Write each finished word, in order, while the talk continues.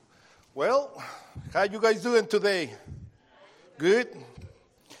Well, how you guys doing today? Good?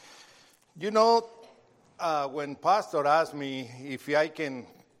 You know, when Pastor asked me if I can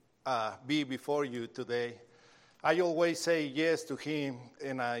be before you today, I always say yes to him,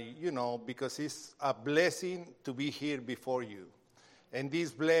 and because it's a blessing to be here before you. And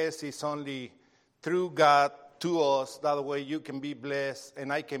this bless is only through God to us. That way you can be blessed,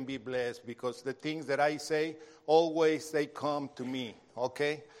 and I can be blessed, because the things that I say, always they come to me,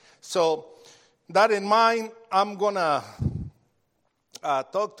 okay? So, that in mind, I'm going to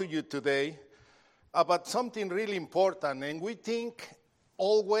talk to you today about something really important. And we think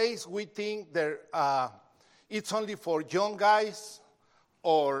that it's only for young guys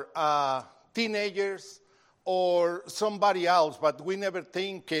or teenagers or somebody else, but we never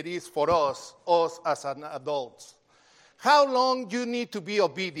think it is for us as an adults. How long you need to be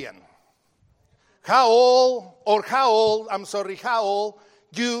obedient? How old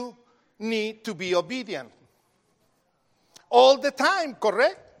you need to be obedient? All the time,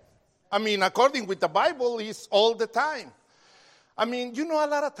 correct? I mean, according with the Bible, it's all the time. I mean, a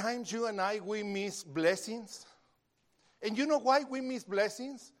lot of times you and I, we miss blessings. And you know why we miss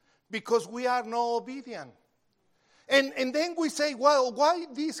blessings? Because we are not obedient. And then we say, well, why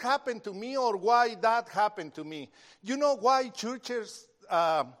this happened to me, or why that happened to me? You know why churches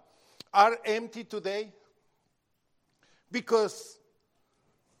are empty today? Because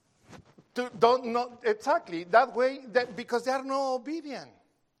because they are not obedient.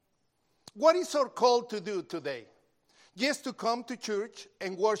 What is our call to do today? Just to come to church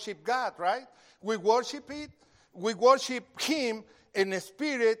and worship God, right? We worship Him in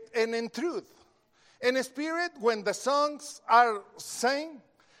spirit and in truth. In spirit, when the songs are sang,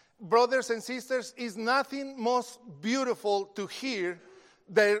 brothers and sisters, is nothing most beautiful to hear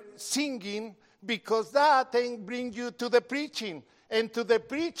their singing, because that thing brings you to the preaching. And to the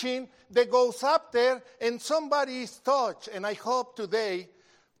preaching that goes up there, and somebody is touched. And I hope today,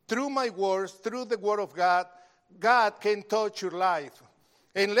 through my words, through the Word of God, God can touch your life.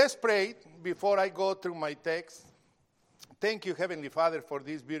 And let's pray before I go through my text. Thank you, Heavenly Father, for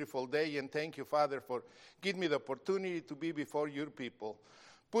this beautiful day. And thank you, Father, for giving me the opportunity to be before your people.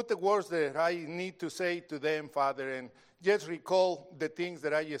 Put the words that I need to say to them, Father, and just recall the things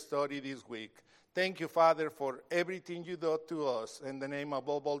that I studied this week. Thank you, Father, for everything you do to us. In the name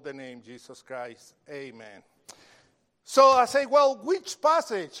above all the name, Jesus Christ. Amen. So I say, well, which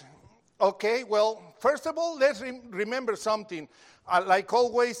passage? Okay, well, first of all, let's remember something. Like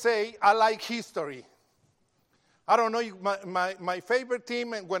always say, I like history. I don't know, my favorite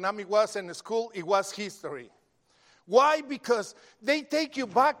theme when I was in school, it was history. Why? Because they take you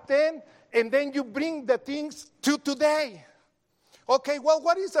back then, and then you bring the things to today. Okay, well,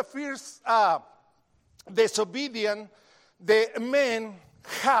 what is the first disobedience the men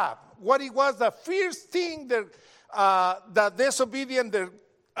have? What it was the first thing that the disobedience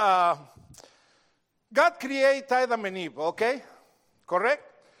God created Adam and Eve, okay? Correct?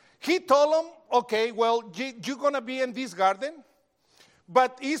 He told them, okay, well, you're going to be in this garden,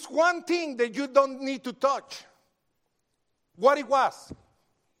 but it's one thing that you don't need to touch. What it was?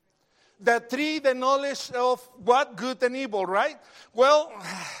 The tree, the knowledge of what good and evil, right? Well,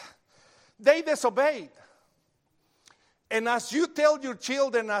 they disobeyed. And as you tell your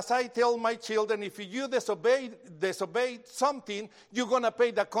children, as I tell my children, if you disobeyed something, you're going to pay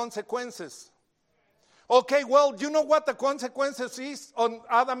the consequences. Okay, well, you know what the consequences is on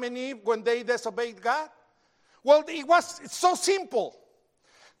Adam and Eve when they disobeyed God? Well, it was so simple.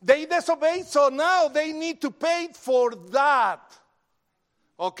 They disobeyed, so now they need to pay for that.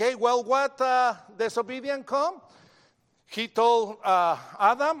 Okay, well, what disobedience come? He told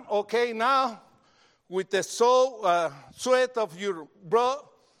Adam, okay, now with the sweat of your brow,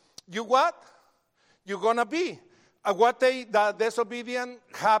 you what? You're going to be. The disobedience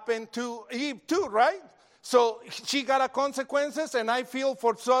happened to Eve too, right? So she got a consequences, and I feel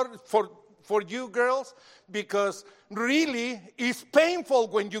for you girls, because really it's painful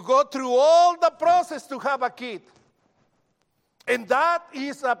when you go through all the process to have a kid. And that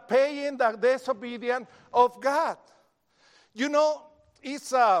is a paying the disobedience of God. You know, it's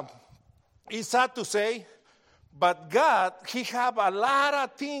sad to say, but God, He have a lot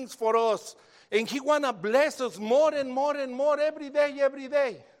of things for us. And He want to bless us more and more and more every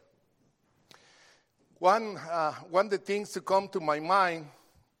day. One of the things to come to my mind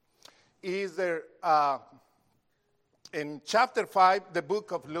is there in chapter 5, the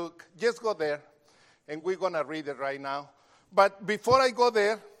book of Luke. Just go there, and we're going to read it right now. But before I go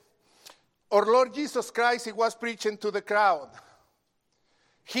there, our Lord Jesus Christ, He was preaching to the crowd.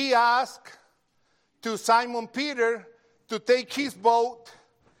 He asked to Simon Peter to take his boat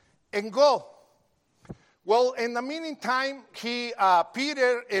and go. Well, in the meantime,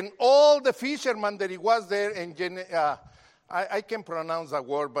 Peter and all the fishermen that he was there, and I can pronounce that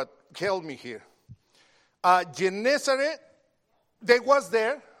word, but help me here. Gennesaret, they was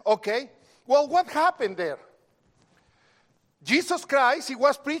there, okay. Well, what happened there? Jesus Christ, he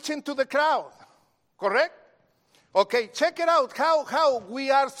was preaching to the crowd, correct? Okay, check it out, how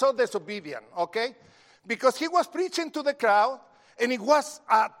we are so disobedient, okay? Because he was preaching to the crowd, and it was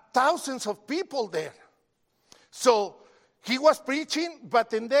thousands of people there. So he was preaching, but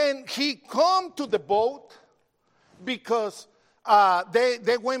then he come to the boat because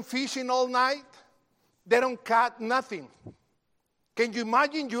they went fishing all night. They don't catch nothing. Can you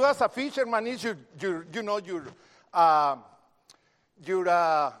imagine you as a fisherman is your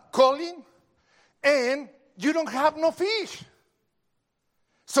calling, and you don't have no fish.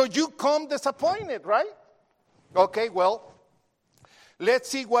 So you come disappointed, right? Okay, well, let's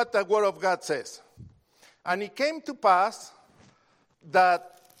see what the Word of God says. And it came to pass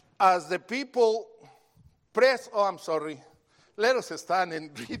that as the people pressed, let us stand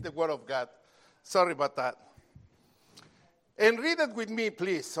and read the Word of God. Sorry about that. And read it with me,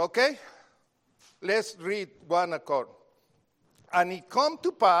 please, okay? Let's read one accord. And it come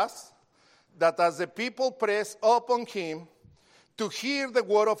to pass that as the people pressed upon him to hear the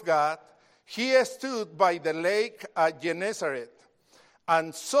word of God, he stood by the lake at Gennesaret,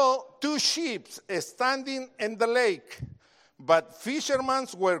 and saw two ships standing in the lake, but fishermen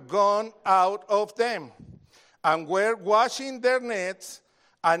were gone out of them, and were washing their nets.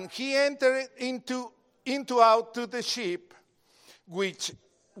 And he entered out to the ship, which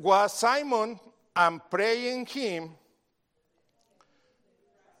was Simon, and praying him,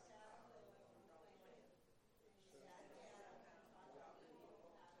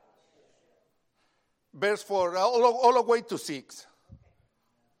 verse 4, all the way to 6.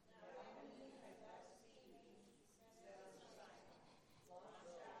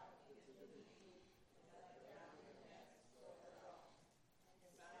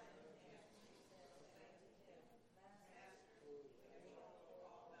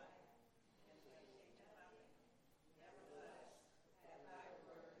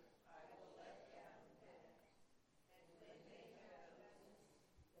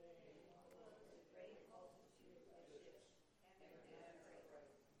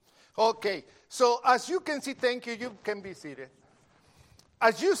 Okay, so as you can see, thank you, you can be seated.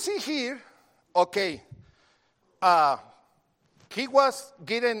 As you see here, okay, he was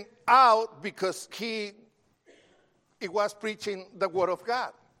getting out because he was preaching the word of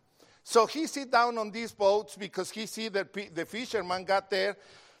God. So he sit down on these boats because he see that the fishermen got there,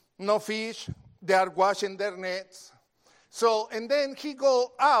 no fish, they are washing their nets. So, and then he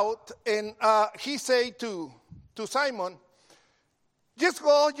go out and he say to Simon, just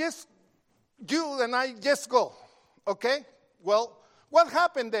go, you and I just go, okay? Well, what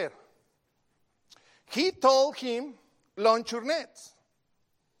happened there? He told him, launch your nets.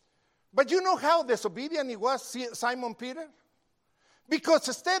 But you know how disobedient he was, Simon Peter? Because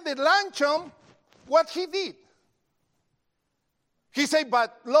instead of launch them, what he did? He said,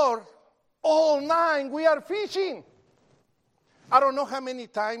 but Lord, all night we are fishing. I don't know how many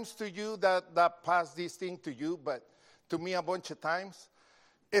times to you that passed this thing to you, but to me a bunch of times.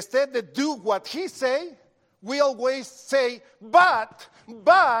 Instead of do what he say, we always say, but,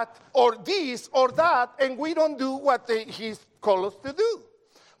 or this, or that, and we don't do what he called us to do.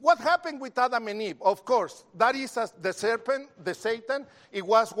 What happened with Adam and Eve? Of course, that is the serpent, the Satan, it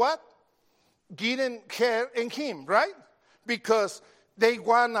was what? Getting her and him, right? Because they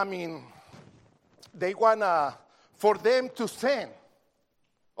want for them to sin.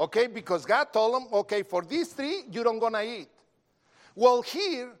 Okay, because God told them, okay, for these three, you don't gonna eat. Well,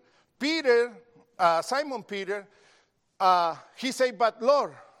 here, Simon Peter, he said, but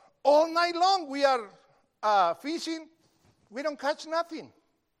Lord, all night long we are fishing, we don't catch nothing.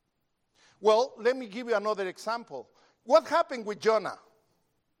 Well, let me give you another example. What happened with Jonah?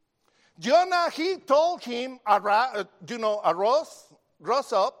 Jonah, he told him, rose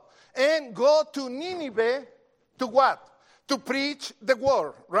up and go to Nineveh to what? To preach the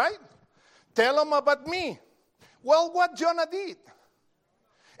word, right? Tell them about me. Well, what Jonah did?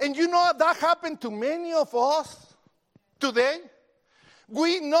 And you know that happened to many of us today.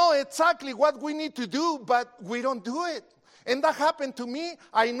 We know exactly what we need to do, but we don't do it. And that happened to me.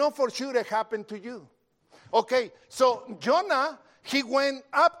 I know for sure it happened to you. Okay, so Jonah, he went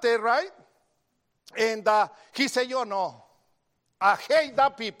up there, right? And he said, no, I hate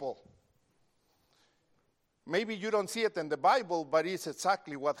that people. Maybe you don't see it in the Bible, but it's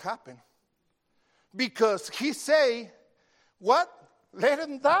exactly what happened. Because he say, what? Let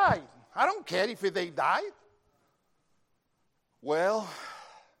them die. I don't care if they died. Well,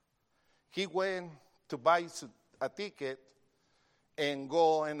 he went to buy a ticket and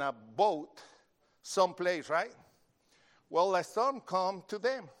go in a boat someplace, right? Well, a storm come to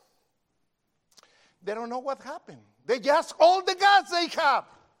them. They don't know what happened. They just all the gas they have.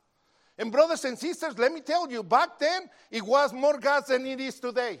 And brothers and sisters, let me tell you, back then, it was more gas than it is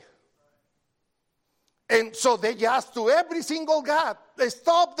today. And so they just to every single God, they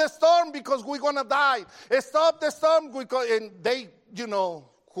stop the storm because we're going to die. Stop the storm. And they,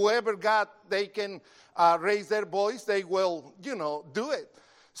 whoever God, they can raise their voice, they will, do it.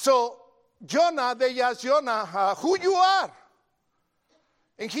 So Jonah, they asked Jonah, who you are?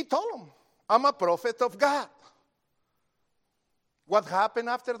 And he told them, I'm a prophet of God. What happened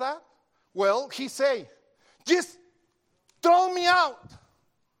after that? Well, he said, just throw me out.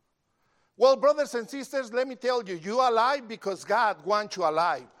 Well, brothers and sisters, let me tell you, you are alive because God wants you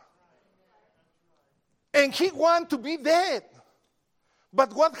alive. And he wants to be dead.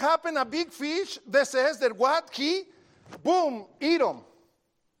 But what happened? A big fish that says that what? He, boom, eat him.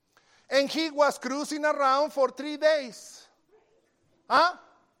 And he was cruising around for 3 days. Huh?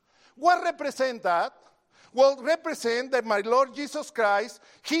 What represent that? Well, represent that my Lord Jesus Christ,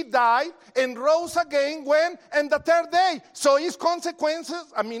 he died and rose again when? And the third day. So it's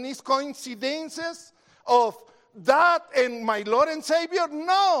it's coincidences of that and my Lord and Savior?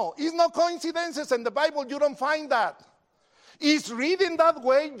 No, it's no coincidences. In the Bible, you don't find that. It's reading that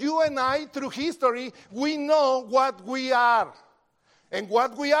way, you and I, through history, we know what we are. And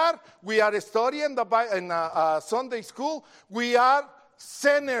what we are studying in Sunday school, we are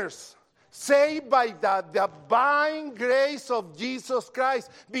sinners. Saved by the divine grace of Jesus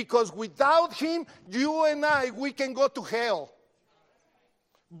Christ. Because without him, you and I, we can go to hell.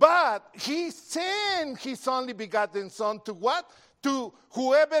 But he sent his only begotten Son to what? To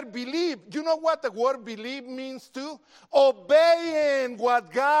whoever believed. You know what the word believe means too? Obeying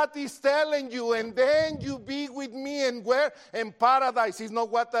what God is telling you. And then you be with me and where? In paradise. Is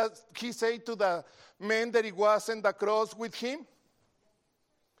not what he said to the man that he was on the cross with him?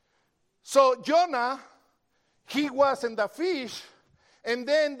 So Jonah, he was in the fish, and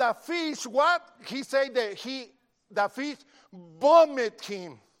then the fish, what? He said that the fish vomited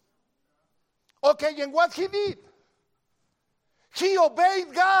him. Okay, and what he did? He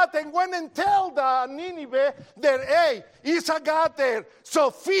obeyed God and went and told the Nineveh that, hey, it's a God there.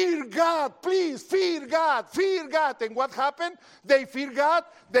 So fear God, please, fear God, fear God. And what happened? They feared God.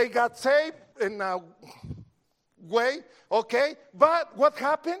 They got saved in a way, okay? But what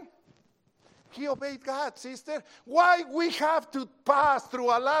happened? He obeyed God, sister. Why we have to pass through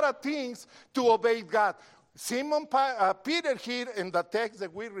a lot of things to obey God? Peter here in the text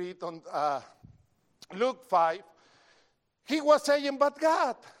that we read on Luke 5, he was saying, but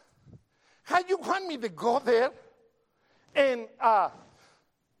God, how you want me to go there and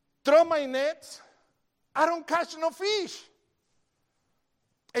throw my nets? I don't catch no fish.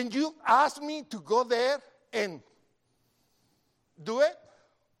 And you ask me to go there and do it?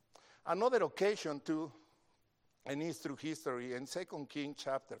 Another occasion too, and it's through history, in 2 Kings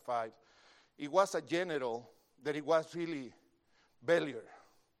chapter 5, it was a general that he was really failure.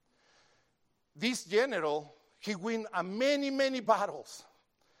 This general, he won many, many battles.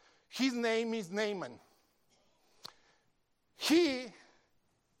 His name is Naaman. He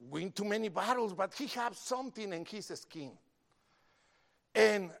won too many battles, but he had something in his skin.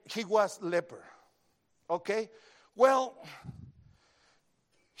 And he was leper. Okay? Well,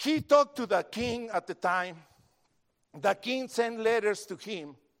 he talked to the king at the time. The king sent letters to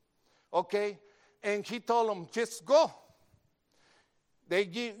him, okay? And he told him, just go.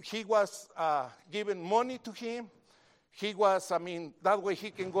 He was giving money to him. That way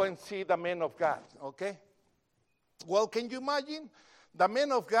he can go and see the man of God, okay? Well, can you imagine? The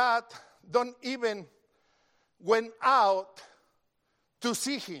man of God don't even went out to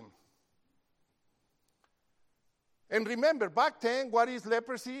see him. And remember, back then, what is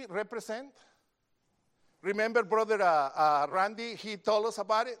leprosy represent? Remember, Brother Randy, he told us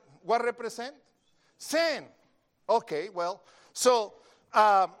about it. What represent? Sin. Okay, well, so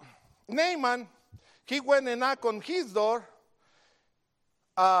Naaman, he went and knocked on his door.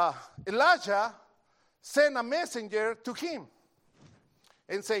 Elijah sent a messenger to him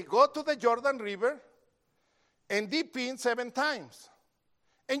and say, go to the Jordan River and dip in 7 times.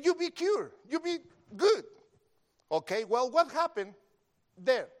 And you be cured. You be good. Okay, well, what happened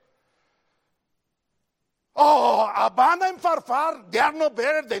there? Oh, Abana and Farfar, they are no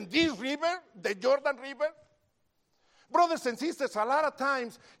better than this river, the Jordan River. Brothers and sisters, a lot of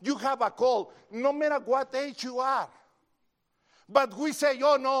times you have a cold, no matter what age you are. But we say,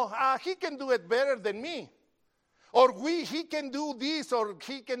 oh no, he can do it better than me. Or he can do this or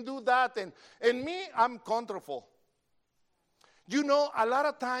he can do that. And me, I'm controlful. You know, a lot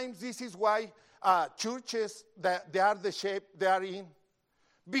of times this is why churches, they are the shape they are in.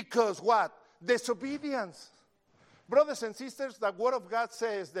 Because what? Disobedience. Brothers and sisters, the Word of God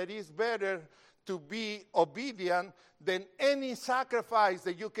says that it's better to be obedient than any sacrifice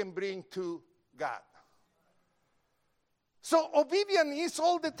that you can bring to God. So obedience is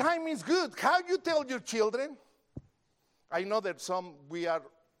all the time is good. How you tell your children? I know that we are,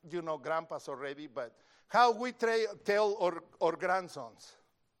 grandpas already, but how we tell our grandsons?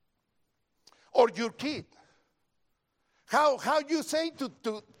 Or your kid? How you say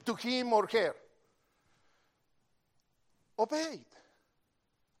to him or her? Obey.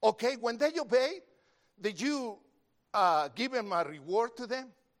 Okay, when they obey, did you give them a reward to them?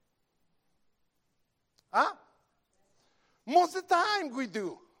 Huh? Most of the time we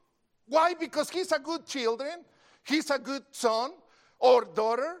do. Why? Because he's a good children. He's a good son or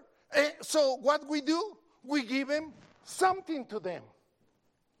daughter. So what we do, we give him something to them.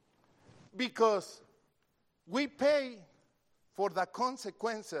 Because we pay for the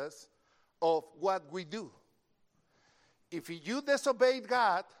consequences of what we do. If you disobey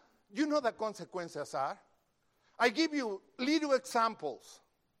God, you know the consequences are. I give you little examples,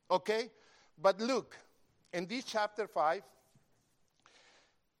 okay? But look, in this chapter 5,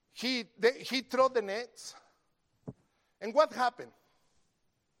 he threw the nets, and what happened?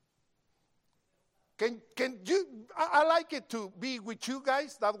 Can you? I like it to be with you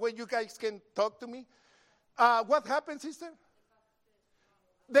guys. That way, you guys can talk to me. What happened, sister?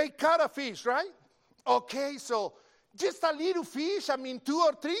 They caught a fish, right? Okay, so just a little fish. 2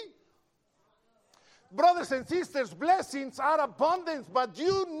 or 3. Brothers and sisters, blessings are abundance, but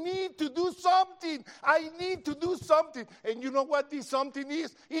you need to do something. I need to do something. And you know what this something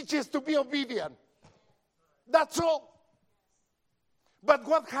is? It's just to be obedient. That's all. But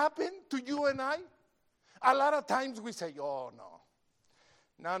what happened to you and I? A lot of times we say, oh, no,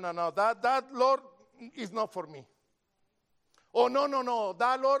 that Lord is not for me. Oh, no,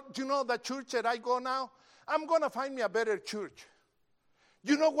 that Lord, the church that I go now, I'm going to find me a better church.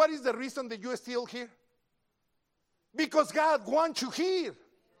 You know what is the reason that you are still here? Because God wants you here.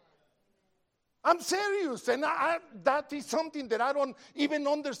 I'm serious, and that is something that I don't even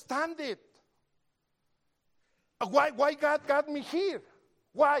understand it. Why God got me here?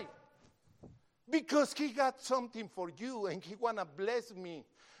 Why? Because he got something for you, and he want to bless me.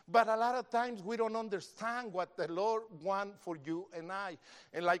 But a lot of times we don't understand what the Lord wants for you and I.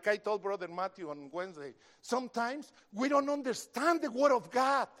 And like I told Brother Matthew on Wednesday, sometimes we don't understand the Word of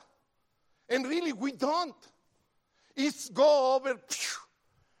God. And really, we don't. It's go over,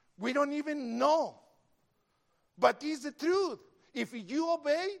 we don't even know. But it's the truth. If you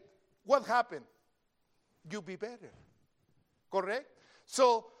obey, what happened? You'll be better. Correct?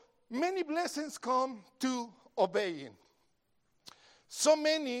 So, many blessings come to obeying. So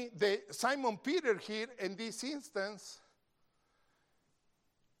many, Simon Peter here in this instance,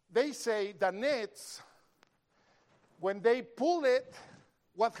 they say the nets, when they pull it,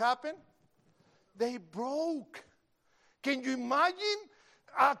 what happened? They broke. Can you imagine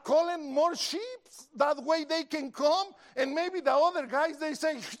calling more sheep? That way they can come, and maybe the other guys, they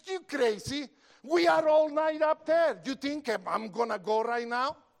say, you crazy. We are all night up there. You think I'm going to go right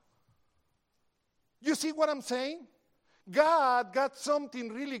now? You see what I'm saying? God got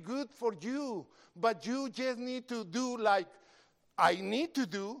something really good for you, but you just need to do like I need to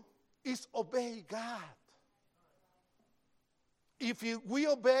do, is obey God. If we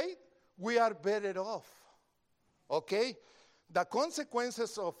obey, we are better off. Okay? The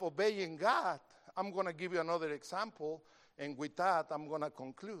consequences of obeying God, I'm going to give you another example, and with that, I'm going to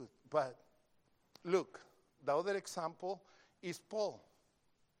conclude. But look, the other example is Paul.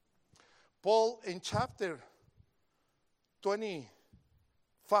 Paul, in chapter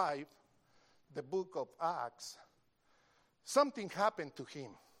 25, the book of Acts, something happened to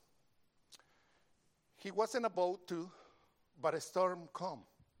him. He wasn't about to, but a storm come.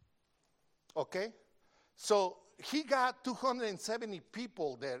 Okay? So he got 270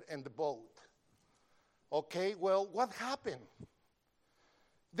 people there in the boat. Okay, well, what happened?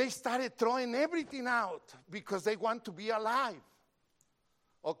 They started throwing everything out because they want to be alive.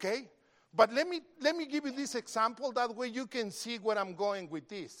 Okay? But let me give you this example. That way you can see where I'm going with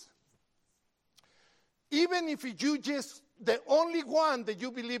this. Even if you just, the only one that you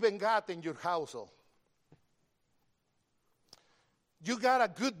believe in God in your household, you got a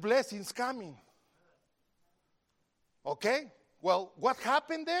good blessings coming. Okay? Well, what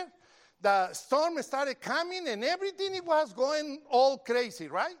happened there? the storm started coming and everything it was going all crazy,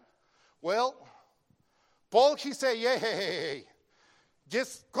 right? Well, Paul, he said, hey,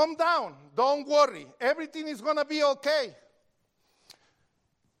 just calm down. Don't worry. Everything is going to be okay.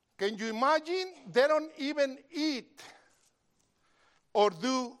 Can you imagine? They don't even eat or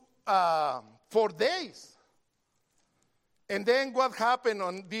do 4 days. And then what happened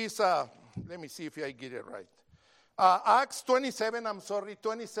on this, let me see if I get it right. Acts 27,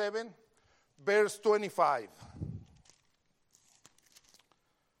 27, verse 25.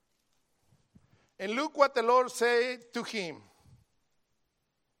 And look what the Lord said to him.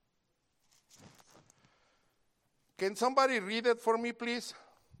 Can somebody read it for me, please?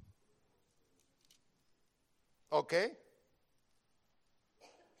 Okay.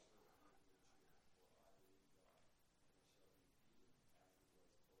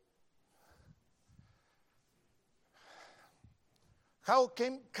 How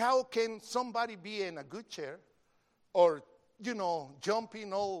can somebody be in a good chair or,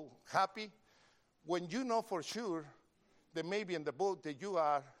 jumping all happy when you know for sure that maybe in the boat that you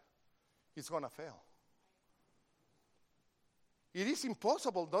are is going to fail? It is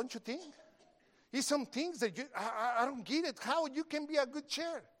impossible, don't you think? It's some things that I don't get it. How you can be a good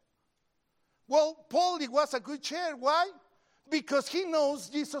chair? Well, Paul, he was a good chair. Why? Because he knows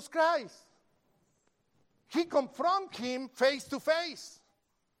Jesus Christ. He confronted him face to face.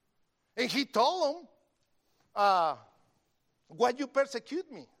 And he told him, why you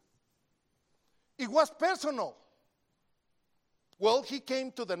persecute me? It was personal. Well, he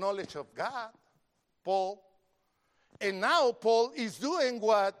came to the knowledge of God, Paul. And now Paul is doing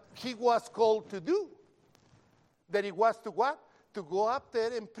what he was called to do. That he was to what? To go up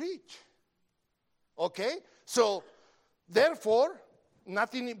there and preach. Okay? So, therefore,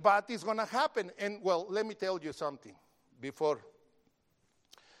 nothing bad is going to happen. And, well, let me tell you something before.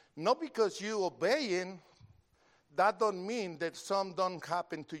 Not because you obeying, that don't mean that some don't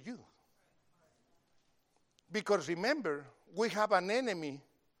happen to you. Because remember, we have an enemy.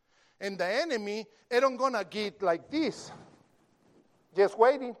 And the enemy ain't going to get like this. Just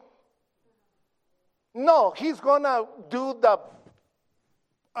waiting. No, he's going to do the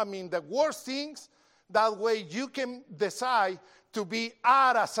worst things. That way you can decide to be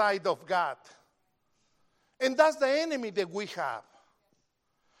out side of God. And that's the enemy that we have.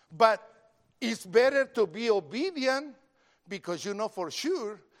 But it's better to be obedient because you know for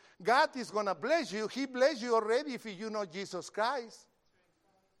sure God is going to bless you. He blessed you already if you know Jesus Christ.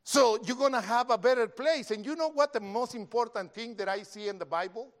 So you're going to have a better place. And you know what the most important thing that I see in the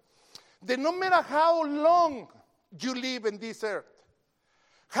Bible? That no matter how long you live in this earth,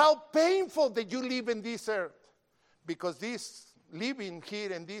 how painful that you live in this earth, because this living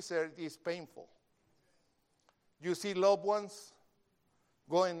here in this earth is painful. You see loved ones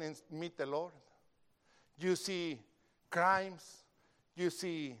going and meet the Lord. You see crimes. You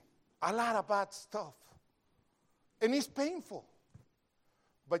see a lot of bad stuff. And it's painful.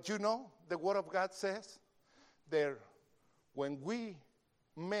 But you know, the Word of God says that when we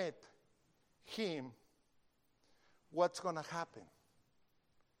met Him, what's going to happen?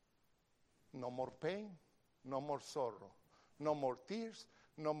 No more pain, no more sorrow, no more tears,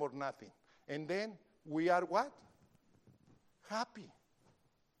 no more nothing. And then we are what? Happy.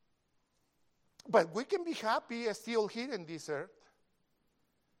 But we can be happy still here in this earth.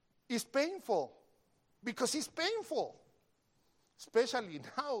 It's painful because it's painful. Especially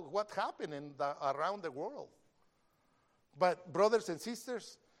now, what happened around the world. But brothers and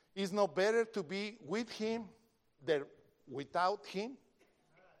sisters, it's no better to be with Him than without Him.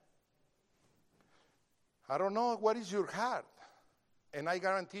 I don't know what is your heart, and I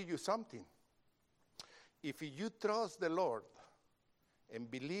guarantee you something. If you trust the Lord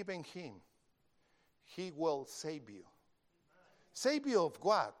and believe in Him, He will save you. Save you of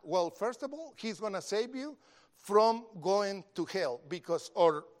what? Well, first of all, He's going to save you from going to hell, because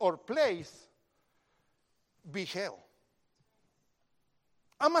our place be hell.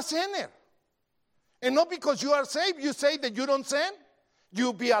 I'm a sinner. And not because you are saved, you say that you don't sin.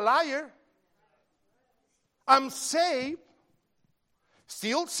 You be a liar. I'm saved,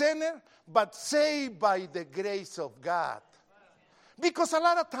 still sinner, but saved by the grace of God. Because a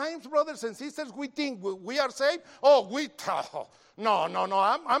lot of times, brothers and sisters, we think we are saved. No,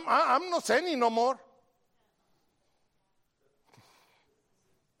 I'm not sinning no more.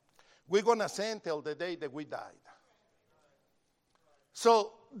 We're going to sin till the day that we died.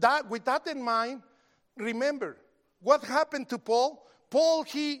 So with that in mind, remember, what happened to Paul? Paul,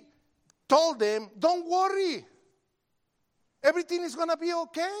 he told them, don't worry. Everything is going to be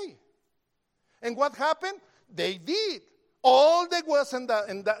okay. And what happened? They did. all that was in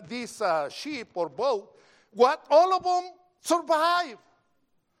this ship or boat, what? All of them survived.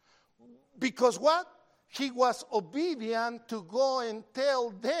 Because what? He was obedient to go and tell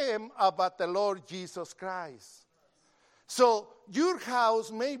them about the Lord Jesus Christ. So your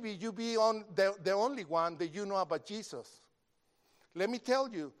house, maybe you be on the only one that you know about Jesus. Let me tell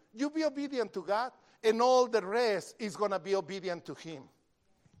you, you be obedient to God, and all the rest is going to be obedient to Him.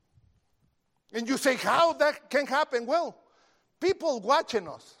 And you say, how that can happen? Well, people watching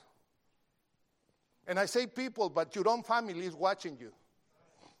us. And I say people, but your own family is watching you.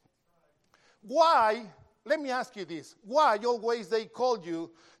 Why? Let me ask you this. Why always they call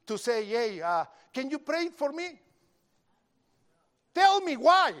you to say, hey, can you pray for me? Tell me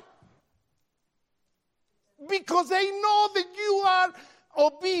why. Because they know that you are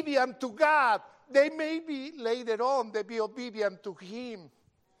obedient to God. They may be later on, they be obedient to Him.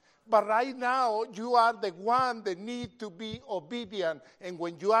 But right now, you are the one that need to be obedient. And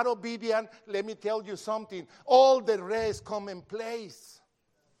when you are obedient, let me tell you something. All the rest come in place.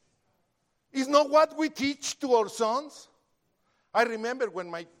 It's not what we teach to our sons. I remember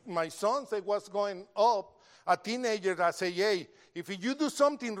when my sons, they was going up, a teenager, I say, hey, if you do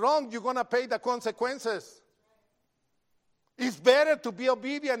something wrong, you're going to pay the consequences. It's better to be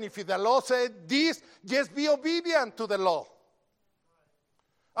obedient. If the law said this, just be obedient to the law.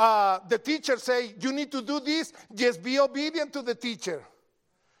 The teacher say, you need to do this, just be obedient to the teacher.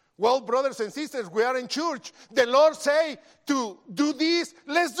 Well, brothers and sisters, we are in church. The Lord say to do this,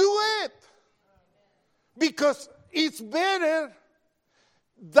 let's do it. Because it's better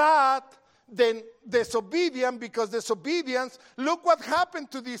that than disobedience, because disobedience, look what happened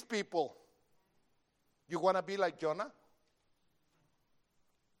to these people. You want to be like Jonah?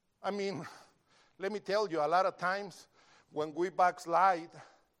 I mean, let me tell you, a lot of times when we backslide,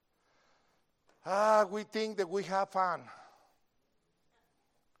 we think that we have fun.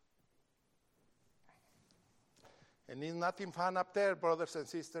 And it's nothing fun up there, brothers and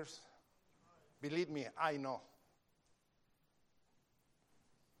sisters. Believe me, I know.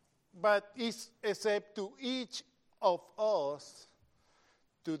 But it's up to each of us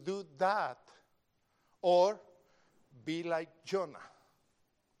to do that or be like Jonah.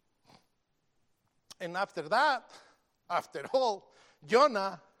 And after that, after all,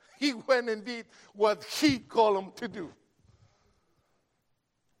 Jonah, he went and did what he called him to do.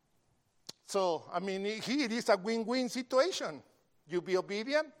 So, I mean, here it is a win-win situation. You be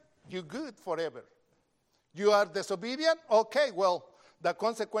obedient, you're good forever. You are disobedient, okay, well, the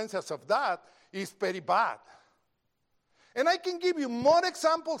consequences of that is very bad. And I can give you more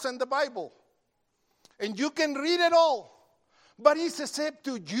examples in the Bible. And you can read it all. But it's up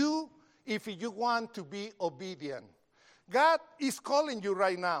to you if you want to be obedient. God is calling you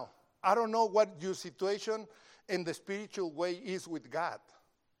right now. I don't know what your situation in the spiritual way is with God.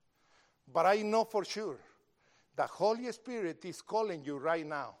 But I know for sure the Holy Spirit is calling you right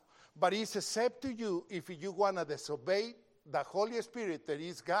now. But it's up to you if you want to disobey the Holy Spirit that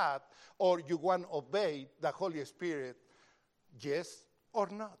is God, or you want to obey the Holy Spirit, yes or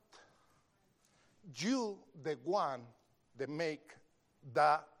not. You, the one that make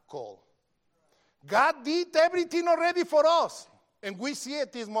the call. God did everything already for us. And we see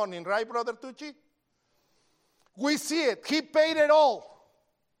it this morning, right, Brother Tucci? We see it. He paid it all.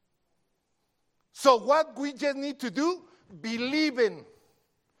 So what we just need to do? Believe in.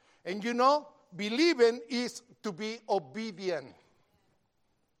 And you know, believing is to be obedient.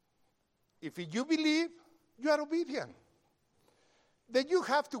 If you believe, you are obedient. Then you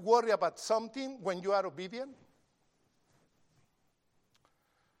have to worry about something when you are obedient.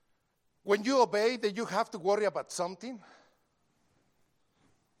 When you obey, then you have to worry about something.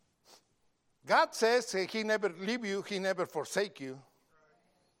 God says He never leave you, He never forsake you.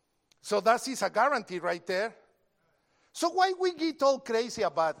 So that is a guarantee right there. So why we get all crazy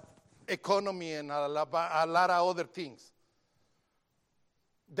about economy and a lot of other things?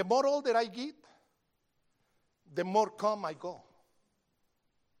 The more older I get, the more calm I go.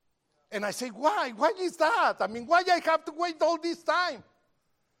 And I say, why? Why is that? I mean, why I have to wait all this time?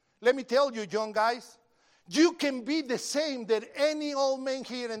 Let me tell you, young guys, you can be the same that any old man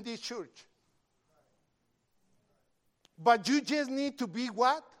here in this church. But you just need to be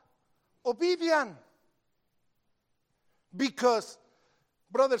what? Obedient. Because,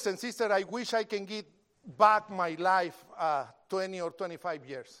 brothers and sisters, I wish I can get back my life 20 or 25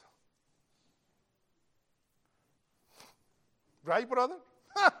 years. Right, brother?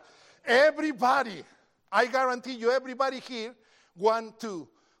 Everybody, I guarantee you, everybody here want to,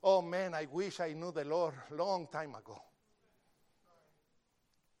 oh man, I wish I knew the Lord a long time ago.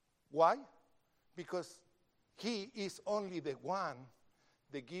 Why? Because He is only the one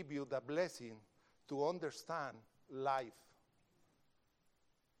that give you the blessing to understand life.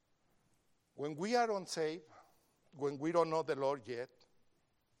 When we are unsaved, when we don't know the Lord yet,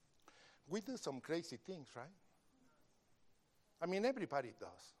 we do some crazy things, right? I mean, everybody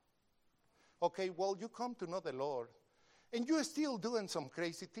does. Okay, well, you come to know the Lord, and you're still doing some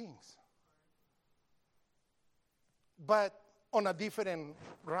crazy things. But on a different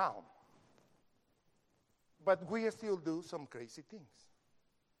realm. But we still do some crazy things.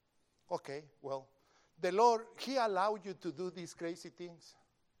 Okay, well, the Lord, He allowed you to do these crazy things.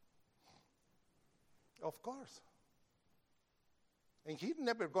 Of course. And He's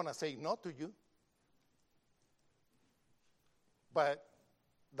never going to say no to you. But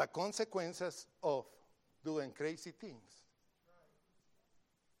the consequences of doing crazy things,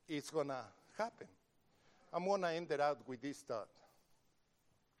 it's going to happen. I'm going to end it out with this thought.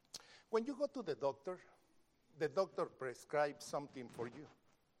 When you go to the doctor prescribes something for you.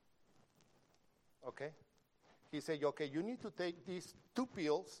 Okay? He said, okay, you need to take these 2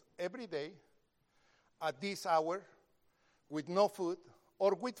 pills every day at this hour with no food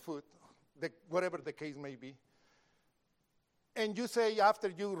or with food, whatever the case may be. And you say, after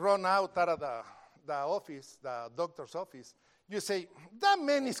you run out of the office, the doctor's office, you say, that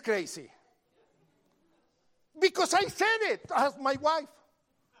man is crazy. Because I said it, as my wife.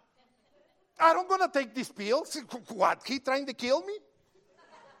 I don't going to take these pills. What, he trying to kill me?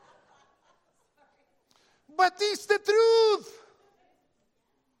 But it's the truth.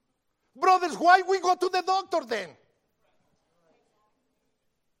 Brothers, why we go to the doctor then?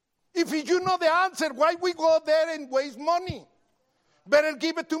 If you know the answer, why we go there and waste money? Better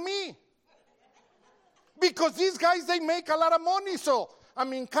give it to me. Because these guys, they make a lot of money. So, I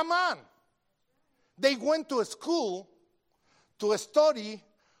mean, come on. They went to a school to study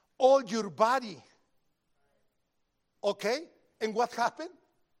all your body. Okay? And what happened?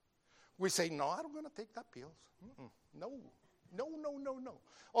 We say, no, I'm going to take that pills. No.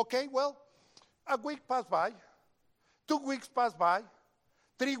 Okay, well, a week passed by. 2 weeks passed by.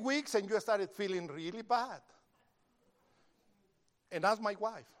 3 weeks, and you started feeling really bad. And asked my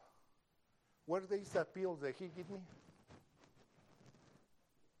wife, where is that pill that he gave me?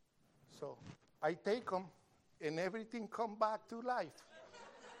 So I take them, and everything come back to life.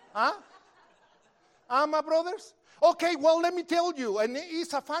 Huh? My brothers? Okay, well, let me tell you, and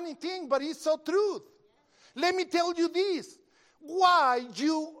it's a funny thing, but it's so truth. Let me tell you this. Why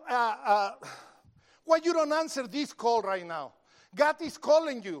you don't answer this call right now? God is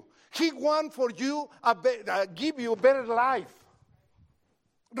calling you. He wants for you give you a better life.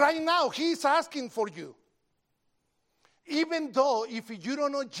 Right now, He is asking for you. Even though if you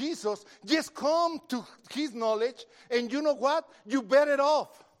don't know Jesus, just come to His knowledge, and you know what? You're better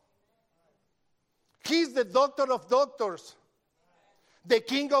off. He's the doctor of doctors, the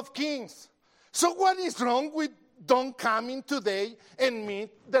King of kings. So what is wrong with don't coming today and meet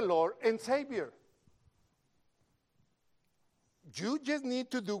the Lord and Savior? You just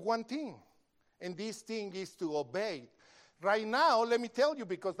need to do one thing, and this thing is to obey. Right now, let me tell you,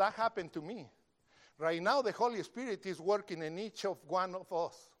 because that happened to me. Right now, the Holy Spirit is working in each of one of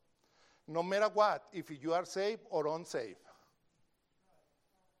us. No matter what, if you are saved or unsaved.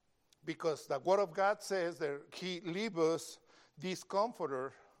 Because the Word of God says that He leaves us this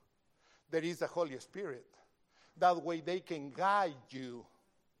comforter, that is the Holy Spirit. That way they can guide you.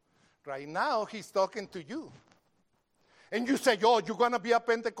 Right now, He's talking to you. And you say, oh, you're going to be a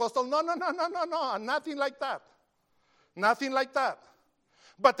Pentecostal? No, nothing like that. Nothing like that.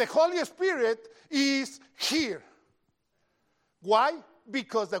 But the Holy Spirit is here. Why?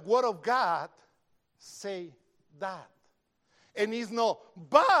 Because the Word of God say that. And it's no,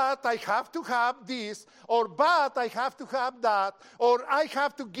 but I have to have this, or but I have to have that, or I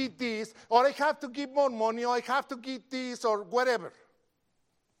have to give this, or I have to give more money, or I have to give this, or whatever.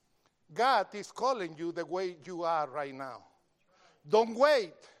 God is calling you the way you are right now. Don't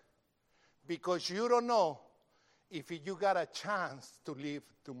wait, because you don't know if you got a chance to live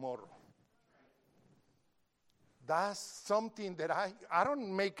tomorrow. That's something that I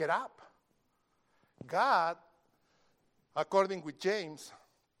don't make it up. God, according with James,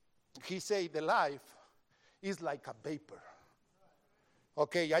 he said the life is like a vapor.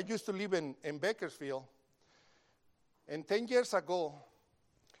 Okay, I used to live in Bakersfield, and 10 years ago,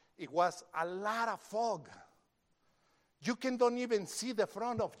 it was a lot of fog. You don't even see the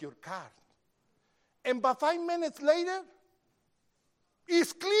front of your car. And by 5 minutes later,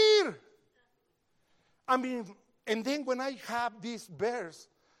 it's clear. I mean, and then when I have these bears,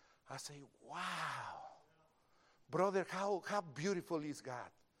 I say, wow. Brother, how beautiful is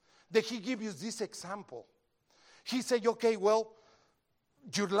God. That He gives you this example. He said, okay, well,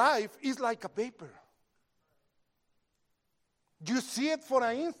 your life is like a vapor. You see it for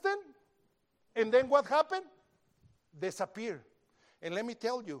an instant, and then what happened? Disappear. And let me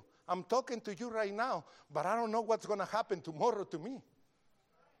tell you, I'm talking to you right now, but I don't know what's going to happen tomorrow to me.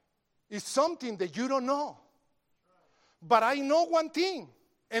 It's something that you don't know. But I know one thing,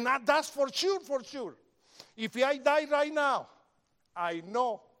 and that's for sure. If I die right now, I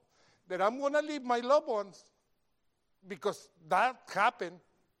know that I'm going to leave my loved ones because that happened.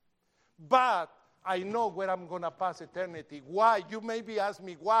 But I know where I'm going to pass eternity. Why? You maybe ask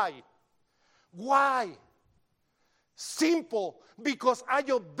me why. Why? Simple. Because I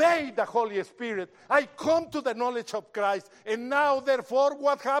obey the Holy Spirit. I come to the knowledge of Christ. And now, therefore,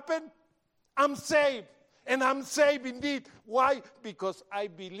 what happened? I'm saved. And I'm saved indeed. Why? Because I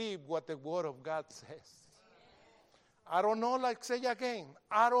believe what the Word of God says. I don't know, like say again,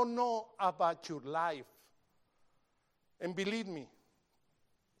 I don't know about your life. And believe me,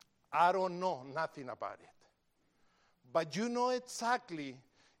 I don't know nothing about it. But you know exactly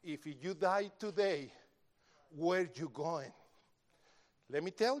if you die today, where you going. Let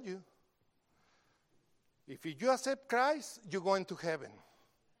me tell you, if you accept Christ, you're going to heaven.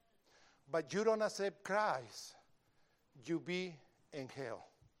 But you don't accept Christ, you be in hell.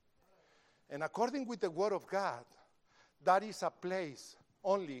 And according with the Word of God, that is a place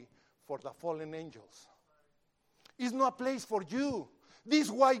only for the fallen angels. It's not a place for you. This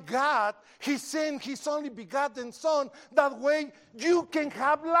is why God, He sent His only begotten Son. That way you can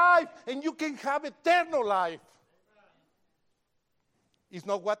have life and you can have eternal life. Is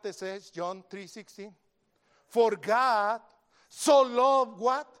not what it says, John 3:16? For God so loved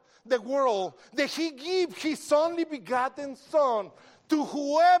what? The world, that He gave His only begotten Son to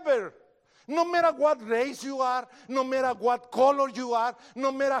whoever, no matter what race you are, no matter what color you are,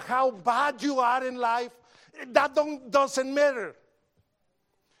 no matter how bad you are in life, that doesn't matter.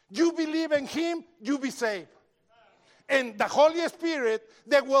 You believe in Him, you be saved. And the Holy Spirit,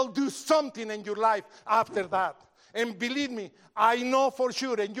 they will do something in your life after that. And believe me, I know for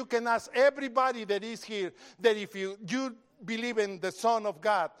sure, and you can ask everybody that is here, that if you believe in the Son of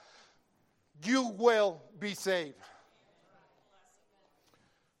God, you will be saved.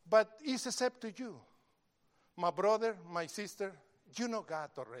 But it's up to you. My brother, my sister, you know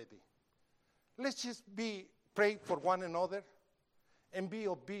God already. Let's just pray for one another and be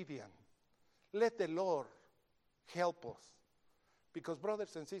obedient. Let the Lord help us. Because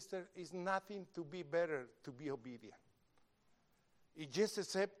brothers and sisters, it's nothing to be better to be obedient. It's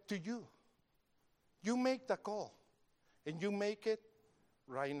just up to you. You make the call. And you make it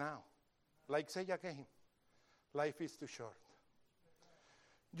right now. Like say again, life is too short.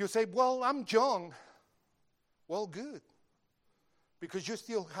 You say, well, I'm young. Well, good. Because you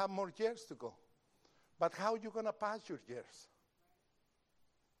still have more years to go. But how are you going to pass your years?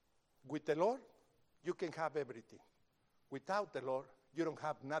 With the Lord, you can have everything. Without the Lord, you don't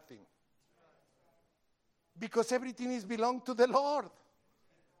have nothing. Because everything is belong to the Lord.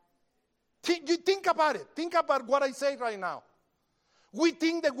 You think about it. Think about what I say right now. We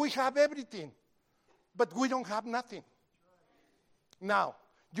think that we have everything, but we don't have nothing. Now,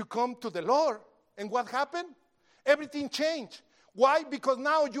 you come to the Lord, and what happened? Everything changed. Why? Because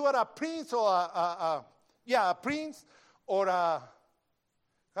now you are a prince or a prince or a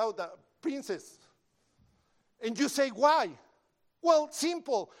princess. And you say, why? Well,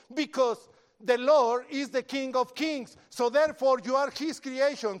 simple. Because the Lord is the King of Kings. So therefore, you are His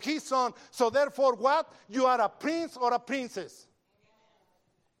creation, His Son. So therefore, what? You are a prince or a princess.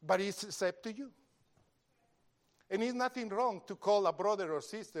 But it's up to you. And it's nothing wrong to call a brother or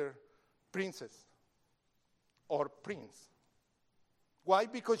sister princess or prince. Why?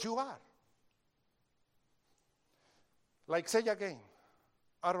 Because you are. Like say again,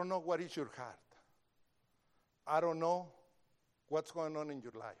 I don't know what is your heart. I don't know what's going on in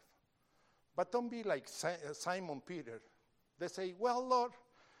your life. But don't be like Simon Peter. They say, well, Lord,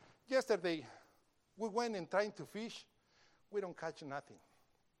 yesterday we went and tried to fish. We don't catch nothing.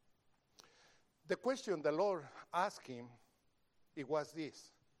 The question the Lord asked him, it was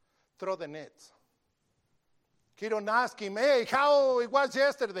this: throw the nets. He don't ask him, hey, how it was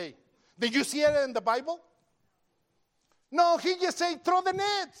yesterday. Did you see it in the Bible? No, he just said, throw the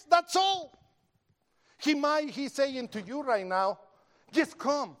nets. That's all. He's saying to you right now, just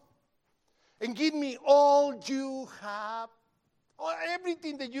come and give me all you have, or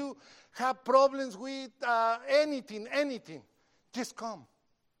everything that you have problems with, anything. Just come.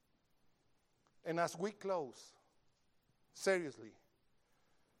 And as we close, seriously,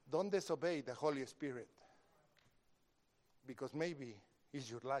 don't disobey the Holy Spirit, because maybe it's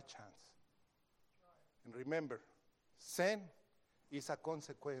your last chance. And remember, Sin is a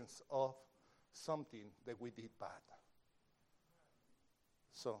consequence of something that we did bad.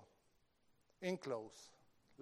 So, in close,